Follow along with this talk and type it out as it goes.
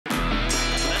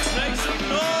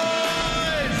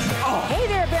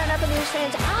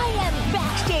fans, I am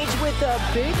backstage with the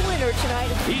big winner tonight.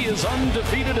 He is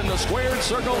undefeated in the squared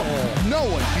circle. No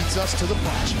one beats us to the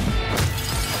punch.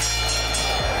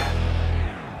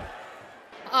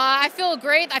 I feel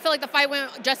great. I feel like the fight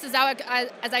went just as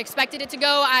I expected it to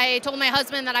go. I told my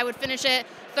husband that I would finish it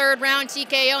third round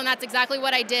TKO, and that's exactly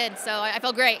what I did. So I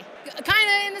felt great. Kind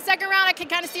of in the second round, I could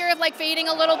kind of see her like fading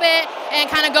a little bit and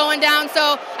kind of going down.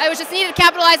 So I was just needed to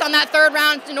capitalize on that third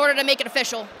round in order to make it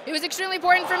official. It was extremely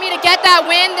important for me to get that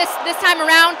win this time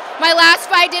around. My last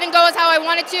fight didn't go as how I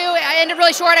wanted to. I ended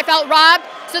really short. I felt robbed.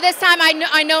 So this time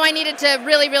I know I needed to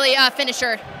really finish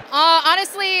her.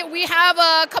 Honestly, we have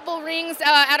a couple rings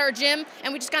at our gym,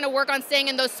 and we just kind of work on staying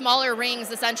in those smaller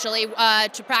rings, essentially,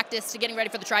 to practice to getting ready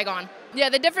for the Trigon. Yeah,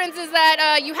 the difference is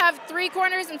that you have 3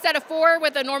 corners instead of 4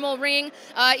 with a normal ring.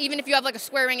 Even if you have like a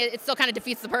square ring, it still kind of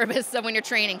defeats the purpose of when you're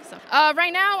training. So,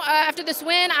 right now, after this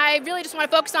win, I really just want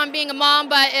to focus on being a mom,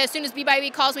 but as soon as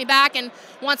BYB calls me back and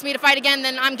wants me to fight again,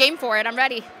 then I'm game for it. I'm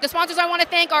ready. The sponsors I want to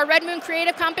thank are Red Moon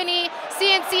Creative Company,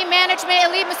 CNC Management,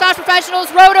 Elite Massage Professionals,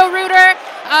 Roto-Rooter,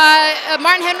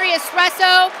 Martin Henry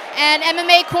Espresso, and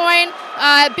MMA Coin,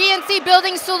 BNC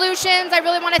Building Solutions. I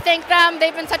really want to thank them.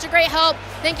 They've been such a great help.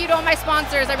 Thank you to all my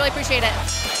sponsors. I really appreciate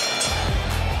it.